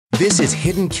This is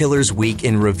Hidden Killers Week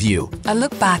in Review. A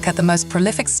look back at the most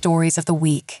prolific stories of the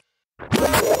week.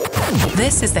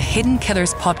 This is the Hidden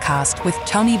Killers podcast with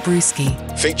Tony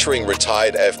Brueski. Featuring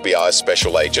retired FBI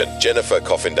Special Agent Jennifer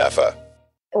Coffindaffer.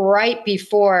 Right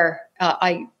before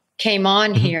I came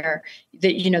on here,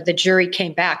 the jury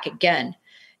came back again.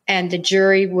 And the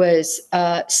jury was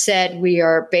said we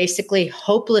are basically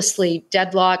hopelessly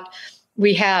deadlocked.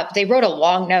 They wrote a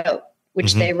long note,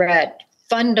 which they read.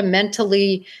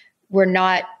 Fundamentally, we're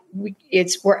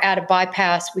at a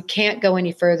bypass. We can't go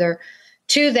any further.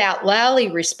 To that, Lally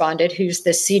responded, who's the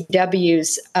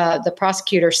CW's, the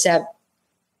prosecutor said,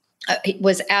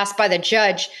 was asked by the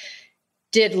judge,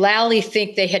 did Lally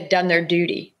think they had done their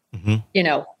duty?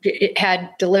 It had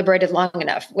deliberated long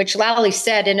enough, which Lally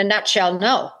said in a nutshell,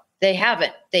 no, they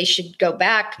haven't. They should go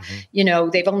back.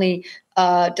 They've only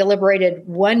deliberated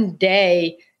one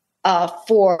day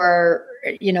for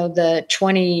the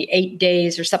 28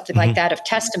 days or something like that of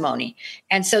testimony.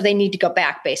 And so they need to go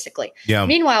back, basically. Yeah.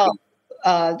 Meanwhile,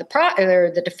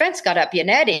 the defense got up,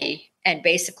 Yannetti, and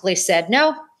basically said,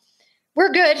 no,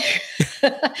 we're good.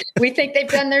 We think they've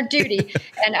done their duty.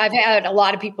 And I've had a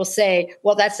lot of people say,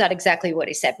 well, that's not exactly what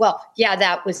he said. Well, yeah,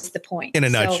 that was the point. In a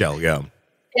nutshell, yeah.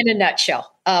 In a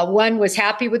nutshell. One was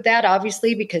happy with that,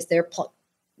 obviously, because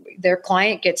their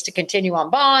client gets to continue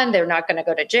on bond. They're not going to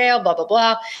go to jail, blah, blah,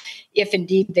 blah, if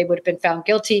indeed they would have been found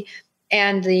guilty.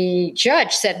 And the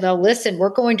judge said, no, listen, we're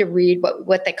going to read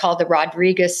what they call the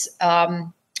Rodriguez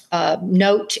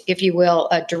note, if you will,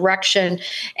 a direction.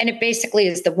 And it basically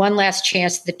is the one last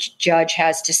chance the judge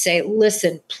has to say,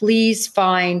 listen, please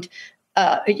find,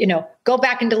 go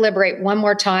back and deliberate one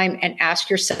more time and ask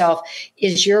yourself,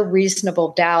 is your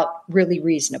reasonable doubt really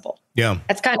reasonable? Yeah.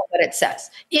 That's kind of what it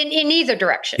says in either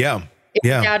direction. Yeah. If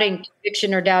you're doubting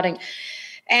conviction or doubting,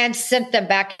 and sent them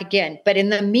back again. But in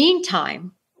the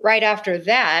meantime, right after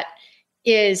that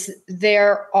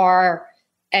there are,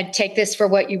 and take this for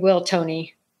what you will,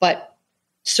 Tony, but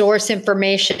source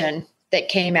information that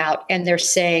came out, and they're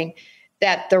saying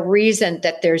that the reason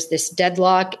that there's this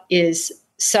deadlock is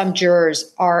some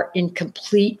jurors are in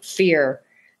complete fear,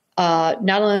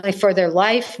 not only for their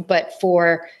life, but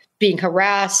for being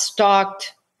harassed,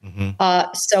 stalked,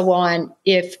 so on,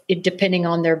 depending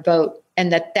on their vote,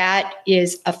 and that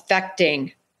is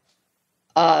affecting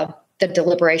the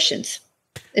deliberations.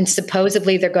 And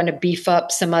supposedly they're going to beef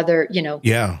up some other,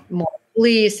 more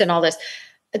police and all this.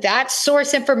 That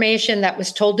source information that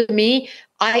was told to me,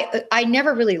 I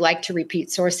never really like to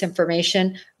repeat source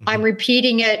information. I'm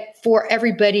repeating it for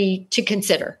everybody to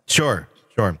consider. Sure.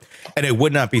 And it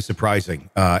would not be surprising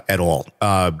at all.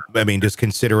 Just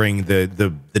considering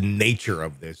the nature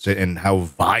of this and how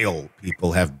vile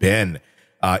people have been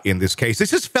in this case.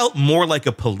 This has felt more like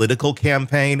a political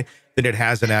campaign than it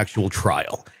has an actual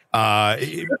trial.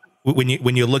 When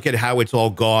you look at how it's all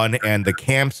gone and the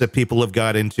camps that people have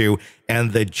got into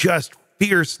and the just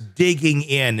fierce digging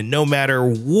in, no matter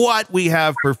what we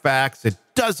have for facts, it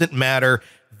doesn't matter.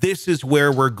 This is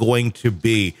where we're going to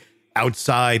be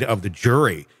outside of the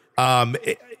jury.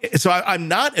 So I'm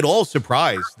not at all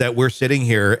surprised that we're sitting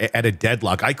here at a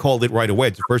deadlock. I called it right away.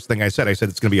 It's the first thing I said. I said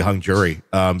it's going to be a hung jury,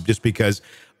 just because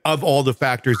of all the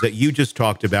factors that you just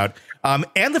talked about,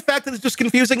 and the fact that it's just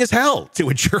confusing as hell to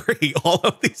a jury, all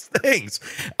of these things.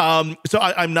 So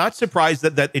I'm not surprised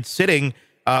that it's sitting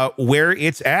where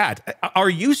it's at. Are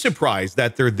you surprised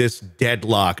that they're this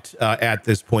deadlocked at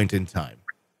this point in time?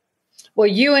 Well,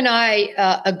 you and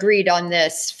I agreed on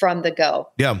this from the go.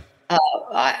 Yeah.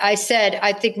 I said,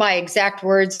 I think my exact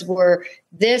words were,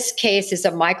 this case is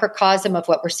a microcosm of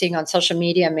what we're seeing on social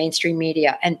media, mainstream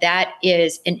media, and that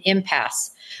is an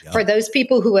impasse. Yeah. For those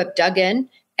people who have dug in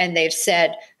and they've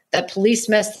said, the police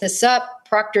messed this up,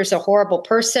 Proctor's a horrible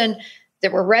person,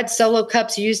 there were red Solo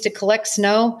cups used to collect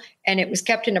snow, and it was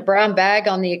kept in a brown bag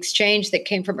on the exchange that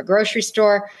came from a grocery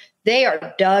store, they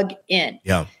are dug in.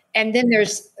 Yeah. And then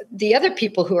there's the other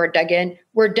people who are dug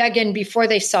in before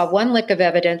they saw one lick of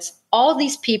evidence. All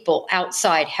these people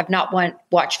outside have not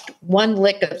watched one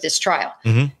lick of this trial.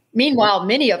 Meanwhile,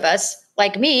 many of us,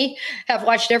 like me, have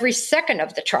watched every second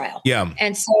of the trial. Yeah.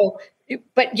 And so,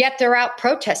 but yet they're out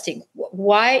protesting.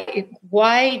 Why,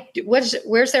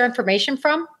 where's their information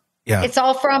from? Yeah. It's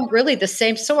all from really the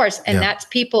same source. And that's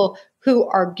people who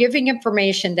are giving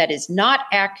information that is not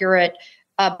accurate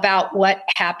about what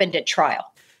happened at trial.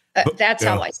 That's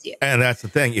how I see it. And that's the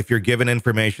thing. If you're given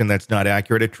information that's not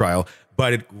accurate at trial,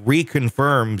 but it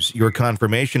reconfirms your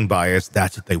confirmation bias,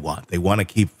 that's what they want. They want to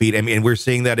keep feeding. I mean, and we're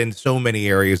seeing that in so many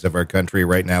areas of our country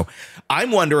right now.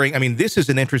 I'm wondering, I mean, this is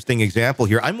an interesting example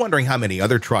here. I'm wondering how many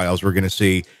other trials we're going to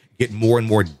see get more and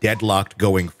more deadlocked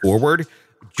going forward.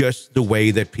 just the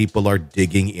way that people are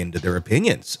digging into their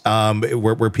opinions,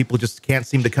 where people just can't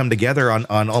seem to come together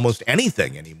on almost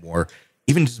anything anymore,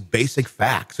 even just basic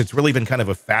facts. It's really been kind of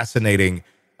a fascinating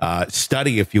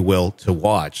study, if you will, to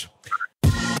watch.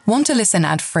 Want to listen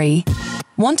ad-free?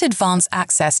 Want advanced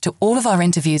access to all of our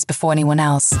interviews before anyone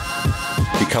else?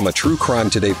 Become a True Crime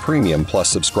Today Premium Plus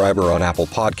subscriber on Apple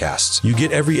Podcasts. You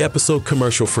get every episode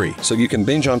commercial-free. So you can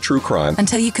binge on true crime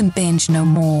until you can binge no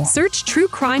more. Search True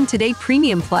Crime Today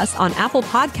Premium Plus on Apple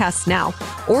Podcasts now,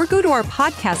 or go to our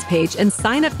podcast page and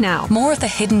sign up now. More of the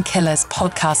Hidden Killers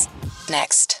podcast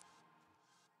next.